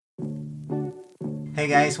Hey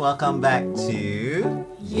guys, welcome back to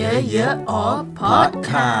Yeah Yeah Or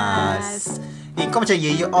Podcast. Kau macam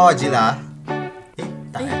Yeah Yeah Or je lah.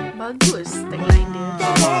 Tak Bagus tagline dia.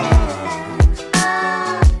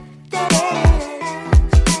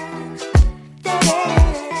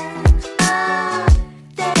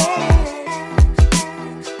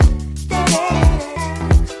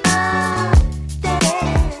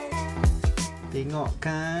 Tengok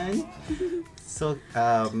kan. So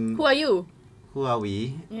Who are you? who are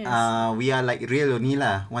we? Yes. We are like real only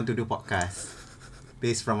lah. Want to do podcast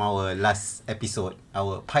based from our last episode,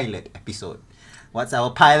 our pilot episode. What's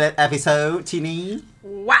our pilot episode, Tini?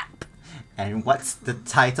 WAP. And what's the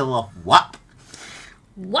title of WAP?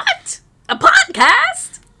 What? A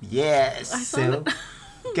podcast? Yes. I So thought-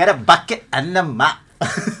 get a bucket and a map.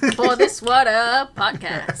 For this water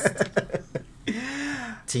podcast.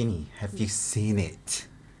 Tini, have you seen it?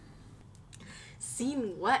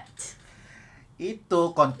 Seen what?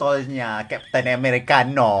 Itu kontolnya Captain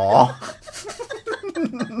Americano.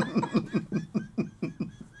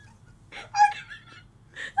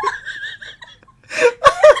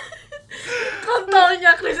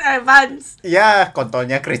 Kontolnya Chris Evans. Ya,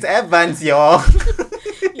 kontolnya Chris Evans, yo.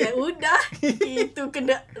 Ya udah, itu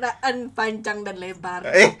kendaraan panjang dan lebar.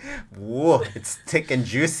 Whoa, it's thick and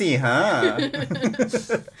juicy, huh?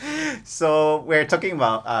 So, we're talking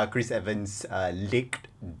about Chris Evans' leaked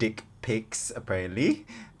dick pics, apparently.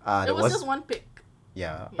 It was just one pic.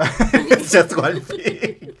 Yeah. It's just one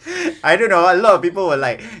pic. I don't know, a lot of people were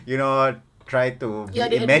like, try to be Yeah,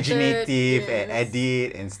 they imaginative edited, and yes. edit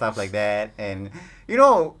and stuff like that. And,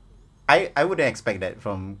 I wouldn't expect that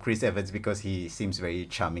from Chris Evans because he seems very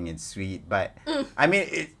charming and sweet. But, I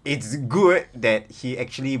mean, it's good that he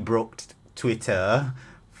actually broke Twitter,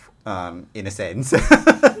 in a sense.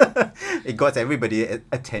 It got everybody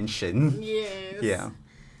attention. Yes. Yeah.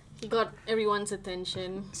 He got everyone's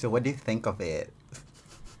attention. So what do you think of it?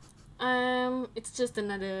 It's just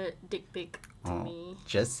another dick pic to me.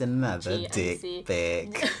 Just another dick GIC. pic.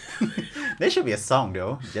 There should be a song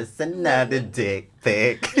though. Just another dick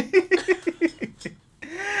pic.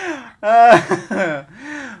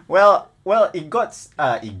 Well, it got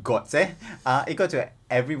to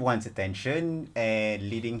everyone's attention and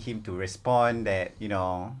leading him to respond that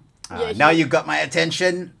Yeah, now you got my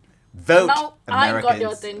attention. Vote, Now I Americans. got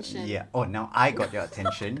your attention. Yeah. Oh, now I got your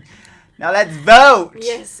attention. Now let's vote.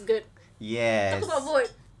 Yes, good. Yes. Talk about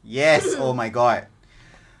vote. Yes. Oh my God.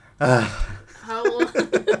 How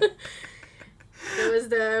there was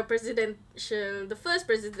the first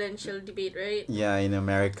presidential debate, right? Yeah, in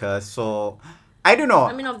America. So, I don't know.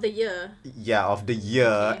 I mean, of the year. Yeah, of the year.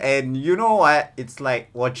 Okay. And you know what? It's like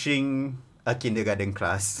watching a kindergarten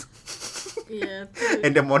class. Yeah.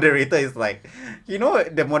 And the moderator is like,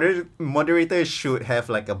 the moderator should have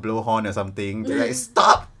like a blowhorn or something. To like,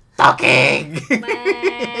 stop talking!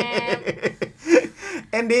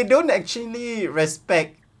 And they don't actually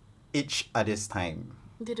respect each other's time.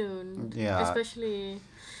 They don't. Yeah. Especially.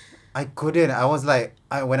 I couldn't. I was like,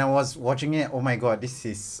 when I was watching it, oh my God,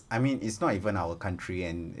 it's not even our country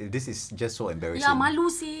and this is just so embarrassing. Yeah, malu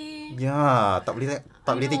sih. Yeah, tak boleh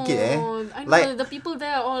take it I know, Like, the people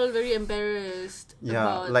there are all very embarrassed.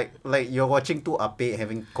 yeah, about, like you're watching two ape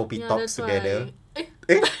having kopi yeah, talks that's together. why.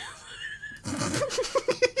 Eh?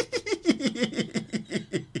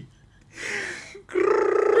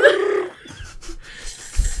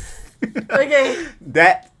 Okay.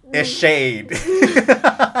 That is shade.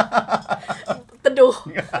 Teduh.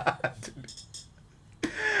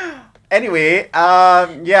 Anyway,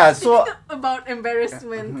 yeah, so About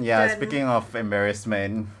embarrassment. yeah, then. speaking of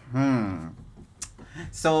embarrassment,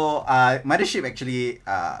 so Mothership actually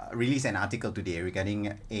released an article today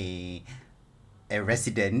regarding a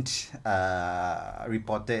resident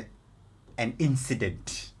reported an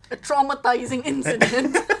incident, A traumatizing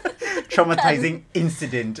incident. traumatizing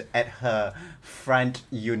incident at her front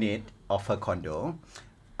unit of her condo.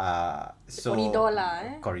 So Corridor lah,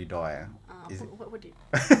 eh? Corridor. Is it? What did?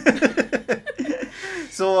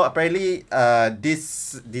 So apparently,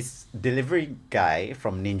 this delivery guy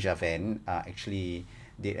from Ninja Van actually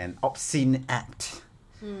did an obscene act.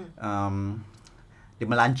 Dia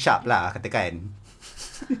melancap lah katakan.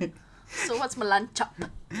 So what's melancap? For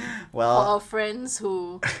Well, our friends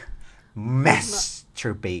who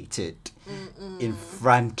masturbated in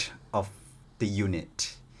front of the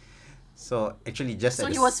unit. So actually, just so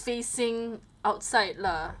at he the was facing outside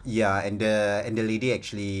lah. yeah, and the lady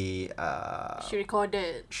actually She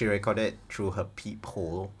recorded. she recorded through her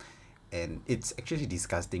peephole, and it's actually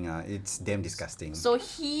disgusting. It's damn disgusting. So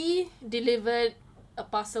he delivered a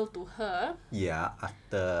parcel to her. Yeah,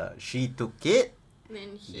 after she took it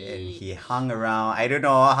Then And he hung around. I don't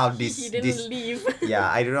know how he didn't leave. Yeah,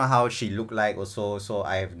 I don't know how she looked like also, so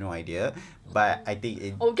I have no idea. But I think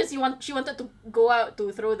it. Oh, because she wanted to go out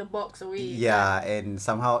to throw the box away. Yeah, and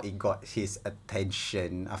somehow it got his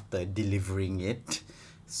attention after delivering it.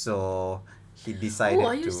 So he decided Oh,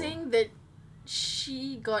 are you to. saying that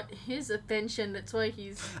she got his attention? That's why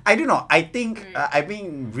he's. I don't know. I think Right. I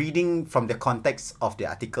mean reading from the context of the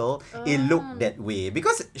article, it looked that way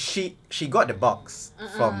because she got the box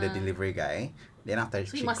from the delivery guy. Then after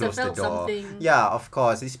So he she must have closed the felt door. something. Yeah, of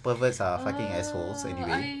course. These perverts are fucking assholes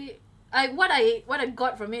anyway. What I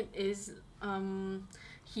got from it is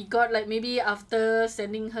he got like maybe after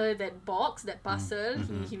sending her that box, that parcel,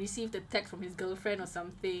 he received a text from his girlfriend or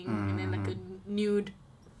something, and then like a nude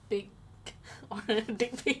pic or a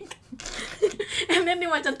dick pic. And then dia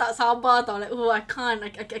macam tak sabar tau, like, oh, I can't,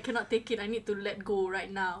 I cannot take it, I need to let go right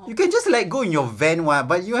now. You can just let go in your van,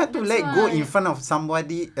 but you have to That's let go why. in front of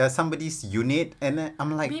somebody's unit, and then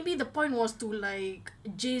I'm like, Maybe the point was to like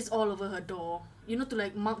jizz all over her door, you know, to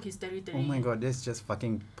like mark his territory. oh my god, that's just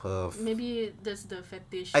fucking perv. Maybe that's the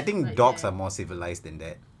fetish. I think right dogs there. are more civilized than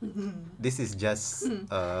that. This is just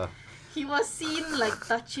He was seen like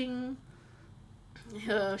touching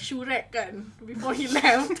her shoe rack kan before he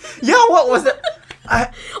left. yeah, what was that?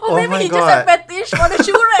 Or maybe my he just had god. fetish for the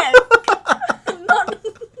shoe rack. not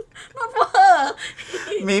for her.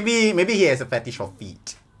 Maybe he has a fetish for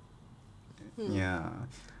feet. Yeah.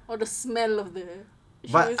 Or the smell of the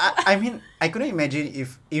But shoes. I mean, I couldn't imagine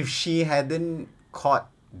if she hadn't caught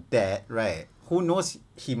that, right? Who knows?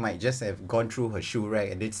 He might just have gone through her shoe rack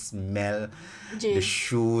and then smell the Jizz.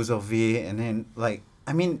 shoes of it, and then like,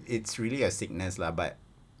 I mean, it's really a sickness lah. But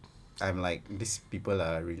I'm like, these people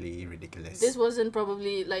are really ridiculous. This wasn't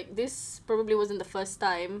probably this probably wasn't the first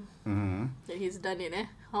time Mm-hmm. that he's done it.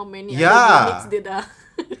 How many Yeah. other units did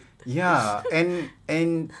Yeah,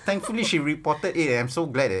 and thankfully she reported it, and I'm so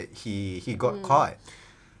glad that he got caught.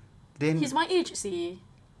 Then He's my age, see.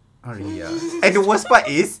 oh, really, yeah. And the worst part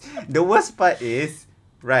is,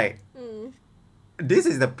 right, this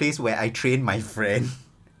is the place where I train my friend.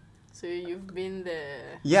 So you've been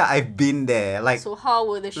there. Yeah, I've been there. Like, So how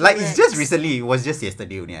were the shoe like it's just racks? recently. It was just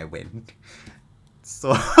yesterday only I went.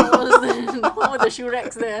 So How were the shoe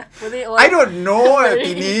racks there? Were they all I don't know, Very-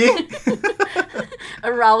 Tini.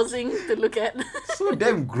 arousing to look at? So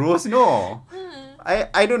damn gross. No,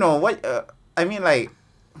 I don't know what. I mean, like,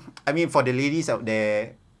 for the ladies out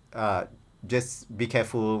there, just be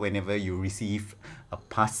careful whenever you receive a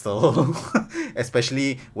parcel,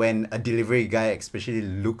 especially when a delivery guy especially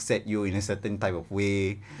looks at you in a certain type of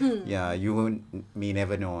way. Yeah, you may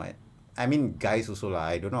never know it. I mean, guys also lah.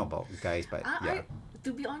 I don't know about guys, but yeah.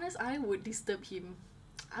 To be honest, I would disturb him.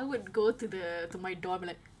 I would go to my door and be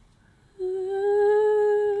like,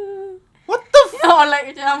 What the or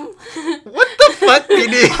like macam, what the fuck,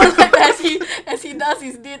 Tini? or like as he does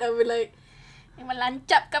his deed, I'll be like,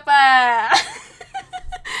 melancap ke apa?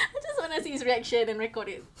 I just want to see his reaction and record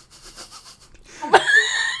it.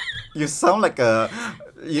 You sound like a.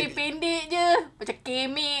 Pendek je, macam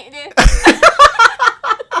kemek je.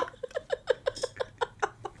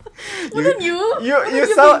 Wouldn't you? You Wouldn't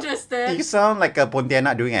you sound be interested? you sound like a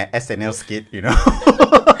Pontianak doing an SNL skit, you know.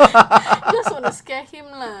 Just want to scare him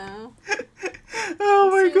lah. Oh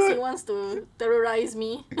my Since he god. wants to terrorize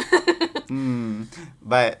me.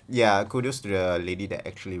 But yeah, kudos to the lady that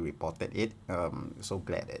actually reported it. So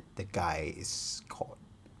glad that the guy is caught.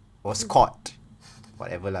 Was caught.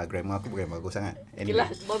 Whatever lah, grammar aku bukan bagus sangat. Okay lah,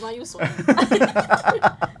 Anyway. Bon Melayu so.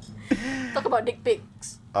 Talk about dick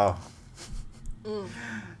pics. Oh.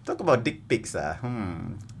 Talk about dick pics ah.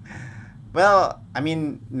 Well, I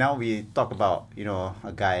mean, now we talk about,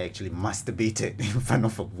 a guy actually masturbated in front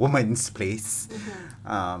of a woman's place.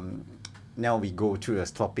 Now we go to a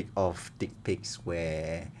topic of dick pics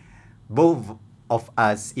where both of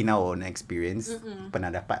us, in our own experience, pernah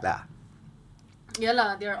dapat lah. Yeah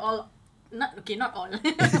lah, they're all not all.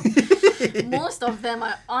 Most of them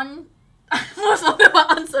are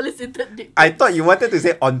unsolicited dick pics. I thought you wanted to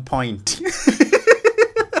say on point.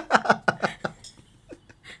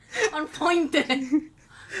 On point there.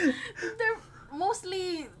 They're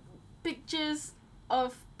mostly pictures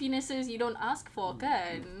of penises you don't ask for,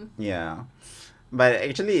 kan? Yeah. But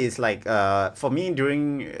actually, it's like for me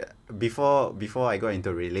before I got into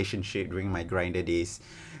a relationship during my grinder days,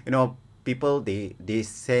 people they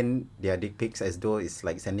send their dick pics as though it's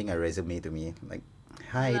like sending a resume to me. Like,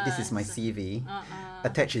 hi, this is my CV.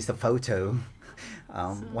 Attached is a photo.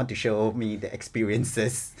 Want to show me the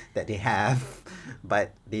experiences that they have,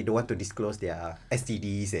 but they don't want to disclose their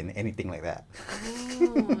STDs and anything like that.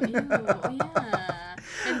 Oh yeah.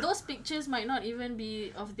 And those pictures might not even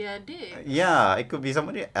be of their dick. Yeah, it could be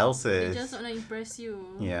somebody They else's. just want to impress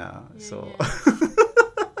you. Yeah, Yeah, so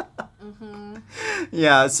Mm-hmm.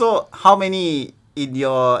 yeah, so how many in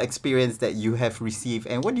your experience that you have received,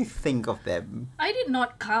 and what do you think of them? I did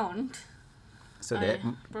not count. So I that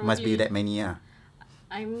must be probably- that many, yeah.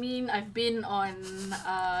 I mean, I've been on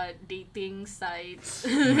dating sites.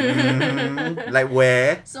 Like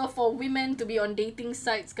where? So for women to be on dating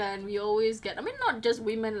sites, kan, we always get. I mean, not just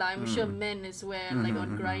women lah. I'm sure men as well, like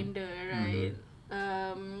on Grindr, right?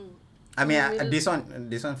 I mean, Will- this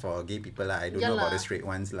one for gay people lah. I don't know about the lah. straight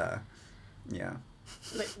ones lah. Yeah.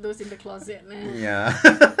 like those in the closet. Yeah.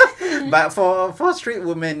 But for straight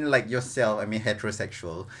women like yourself, I mean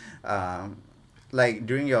heterosexual, like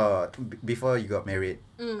during your before you got married,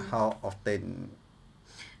 how often?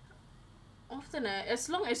 Often, as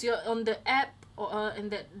long as you're on the app or in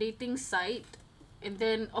that dating site, and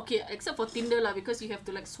then okay, except for Tinder lah, because you have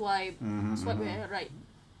to like swipe where, right.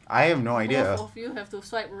 I have no idea. Both of you have to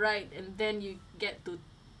swipe right, and then you get to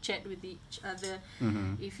chat with each other.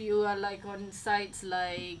 If you are like on sites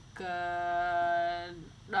like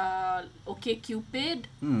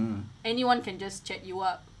OkCupid, anyone can just chat you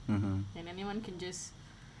up, and anyone can just.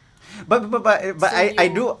 But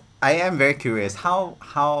So I am very curious how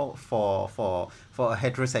for a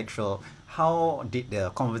heterosexual, how did the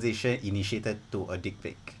conversation initiated to a dick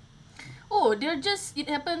pic? Oh, it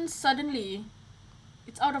happens suddenly.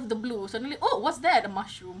 It's out of the blue. Suddenly, oh, what's that? A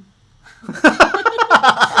mushroom. That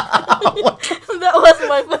was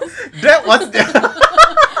my first. That was the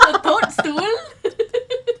A toadstool.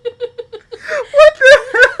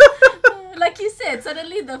 Like you said,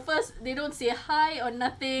 suddenly they don't say hi or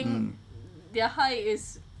nothing. Their hi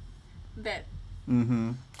is that.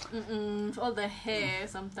 All the hair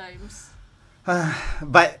sometimes.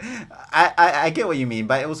 But I get what you mean.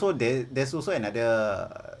 But also there's also another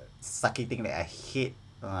sucky thing that I hate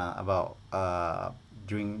about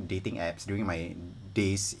during dating apps, during my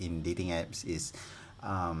days in dating apps is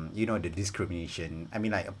the discrimination. I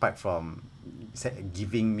mean, like, apart from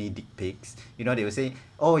giving me dick pics, they will say,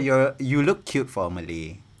 oh, you look cute for a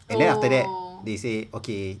Malay, and then after that they say,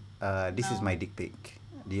 okay, this is my dick pic,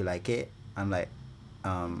 do you like it? I'm like,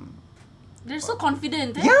 They're so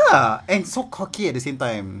confident. yeah, and so cocky at the same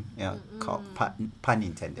time. Yeah, pun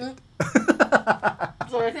intended.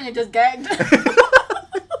 So I think I just gagged.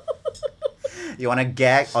 You wanna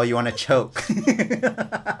gag or you wanna choke?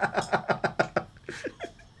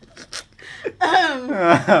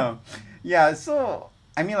 Yeah, so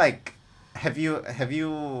I mean, like, have you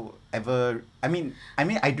ever? I mean,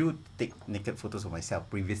 I do take naked photos of myself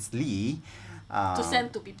previously. To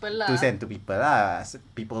send to people lah.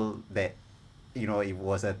 People that it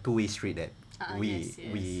was a two-way street that Yes.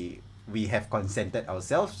 we have consented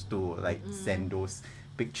ourselves to like send those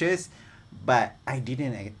pictures, but I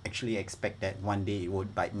didn't actually expect that one day it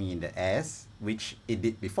would bite me in the ass, which it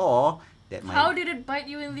did before. How did it bite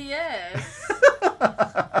you in the ass?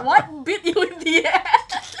 What bit you in the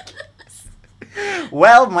ass?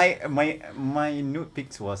 Well, my nude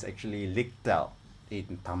pics was actually leaked out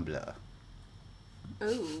in Tumblr.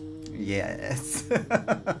 Oh. Yes.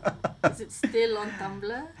 Is it still on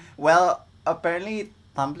Tumblr? Well, apparently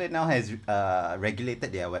Tumblr now has regulated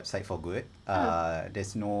their website for good.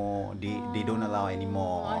 There's no they don't allow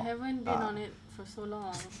anymore. I haven't been on it for so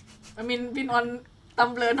long. I mean, been on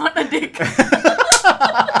Tumblr, not a dick.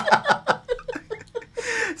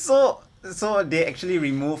 So they actually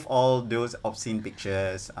remove all those obscene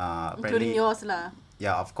pictures. Including yours lah.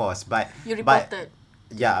 Yeah, of course. But You reported.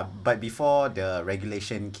 But before the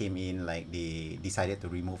regulation came in, like, they decided to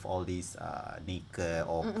remove all these naked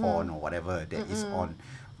or porn or whatever that is on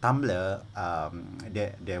Tumblr.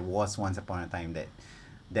 There was once upon a time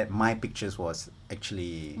that my pictures was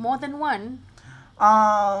actually More than one?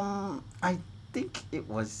 I think it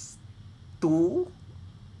was two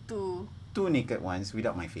naked ones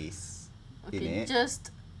without my face in Okay, it.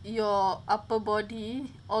 just your upper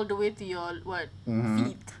body all the way to your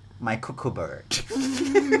feet. My cuckoo bird.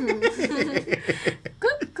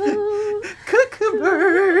 Cuckoo. Cuckoo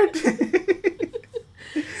bird.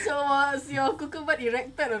 So was your cuckoo bird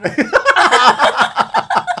erected or not?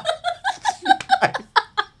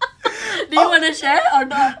 Do you want to share or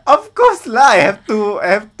not? Of course lah, I have to.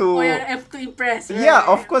 Or you have to impress, right? Yeah,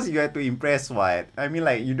 of course you have to impress. What I mean,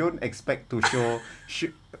 like, you don't expect to show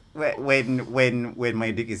when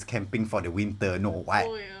my dick is camping for the winter. No, what?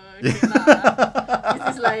 Oh, yeah. Okay lah. This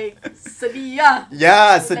is like sedia.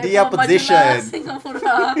 Yeah, sedia National position. Majulah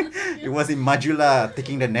Singapura. It was in Majula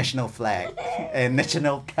taking the national flag and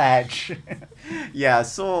national pledge. Yeah,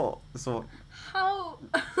 so How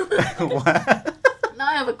What? Now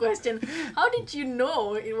I have a question. How did you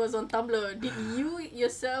know it was on Tumblr? Did you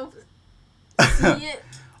yourself see it?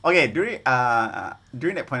 Okay, during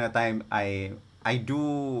that point of time, I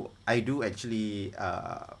do actually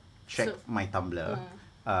check So- my Tumblr.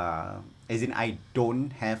 As in, I don't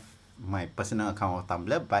have my personal account of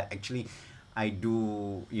Tumblr, but actually I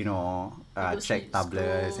do, You go check see-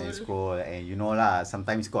 Tumblrs and scroll, and lah,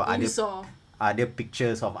 sometimes got And other you saw. other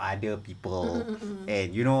pictures of other people, and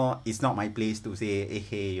it's not my place to say,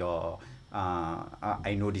 hey,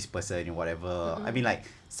 I know this person or whatever. I mean, like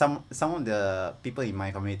some of the people in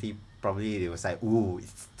my community probably they was like, ooh,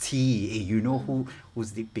 it's T, hey,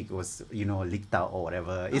 whose dick pic was leaked out or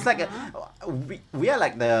whatever. It's like we are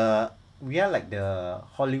like the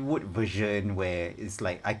Hollywood version where it's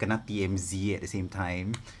like I kena TMZ at the same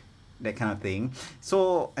time, that kind of thing.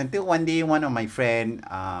 So until one day, one of my friend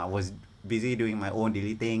was busy doing my own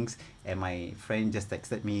daily things, and my friend just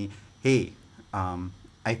texted me, hey,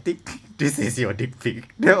 I think this is your dick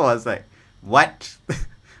pic. Then I was like, what?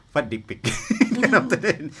 What dick pic? Then after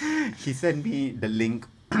that, he sent me the link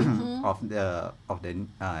of the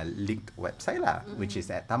linked website lah, which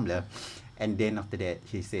is at Tumblr. And then after that,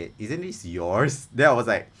 he said, isn't this yours? Then I was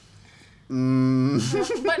like,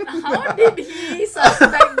 But how did he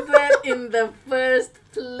suspect that in the first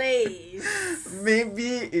place?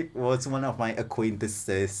 maybe it was one of my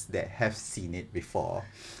acquaintances that have seen it before.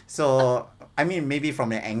 So, I mean, maybe from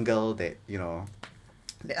the angle that,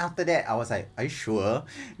 Then after that, I was like, are you sure?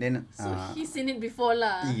 Then, So he's seen it before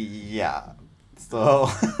lah. yeah. So,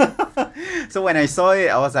 so when I saw it,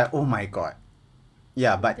 I was like, oh my God.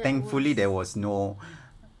 Yeah, but That thankfully was- there was no,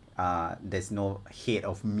 there's no hate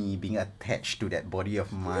of me being attached to that body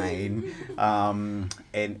of mine.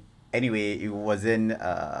 And anyway, it wasn't,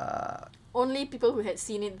 Only people who had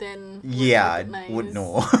seen it then would yeah, recognize. would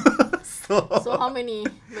know. So, So how many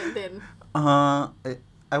back then?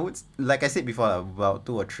 I would, like I said before, about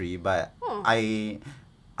 2 or 3, but Oh.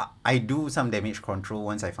 I do some damage control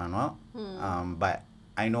once I found out. But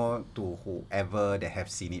I know to whoever that have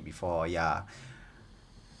seen it before, yeah,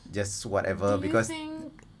 just whatever, Do you because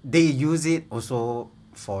think they use it also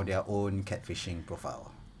for their own catfishing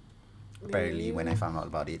profile. Apparently, when I Really? found out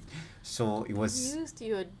about it, so it was used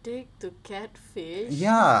your dick to catfish?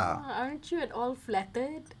 yeah. Aren't you at all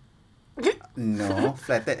flattered? No,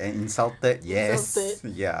 flattered and insulted. Yes.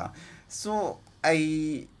 Insulted. Yeah. So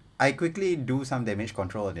I quickly do some damage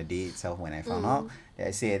control on the day itself when I found out.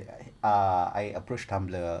 I said, I approached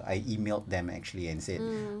Tumblr. I emailed them actually and said,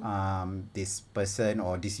 this person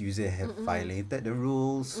or this user have violated the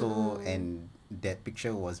rules. So and that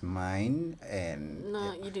picture was mine, and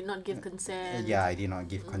No, you did not give consent. yeah, I did not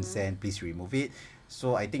give consent. Please remove it.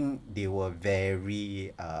 So I think they were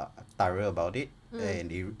very thorough about it, and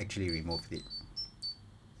they actually removed it.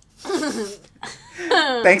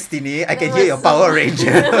 Thanks, Tini. I can That hear your was Power so-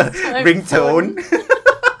 Ranger that was my ringtone.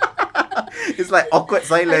 It's like awkward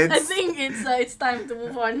silence. I think it's time to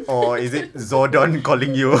move on. Or is it Zordon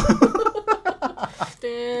calling you?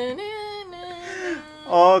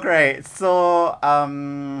 Oh, great. So,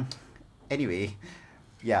 anyway,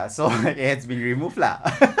 yeah, so it has been removed lah.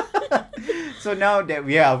 So now that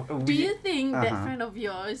we are, Do you think that Uh-huh. friend of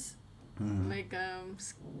yours like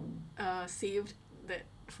saved that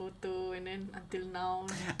photo and then until now?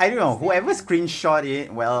 I don't know, whoever screenshot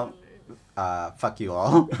it, well, fuck you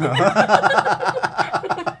all.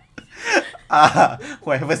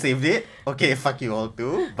 Whoever saved it, okay, fuck you all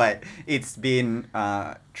too. But it's been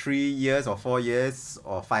 3 years or 4 years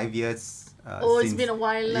or 5 years. It's been a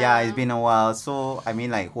while lah. Yeah, it's been a while. So I mean,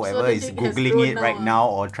 like whoever the is dick has googling it grown right now,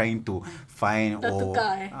 now or trying to find Dah or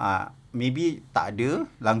tukar, maybe tak ada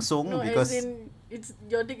langsung No, because as in it's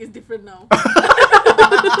your dick is different now.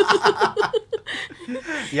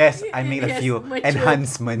 yes, I made a Yes, few matured.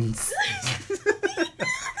 enhancements.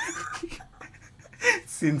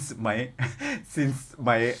 Since my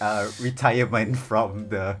retirement from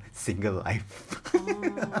the single life.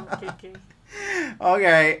 Okay.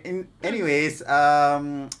 Okay. Anyways,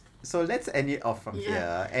 so let's end it off from Yeah.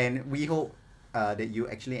 here, and we hope that you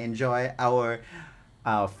actually enjoy our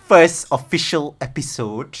first official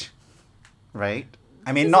episode, right?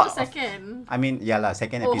 I mean, This not. is the second. I mean, yeah lah,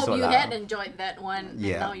 second Oh, episode hope you lah. had enjoyed that one.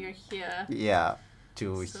 Yeah. And now you're here. Yeah,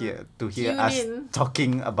 to So, hear tune us in.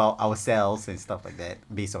 talking about ourselves and stuff like that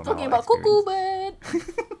based on Talking our about cuckoo experience. bird.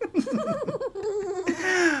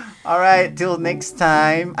 All right, till next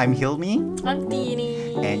time. I'm Hilmi, I'm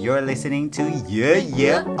Tini. and you're listening to Yeah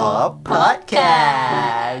Yeah Up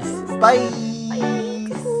Podcast. Bye.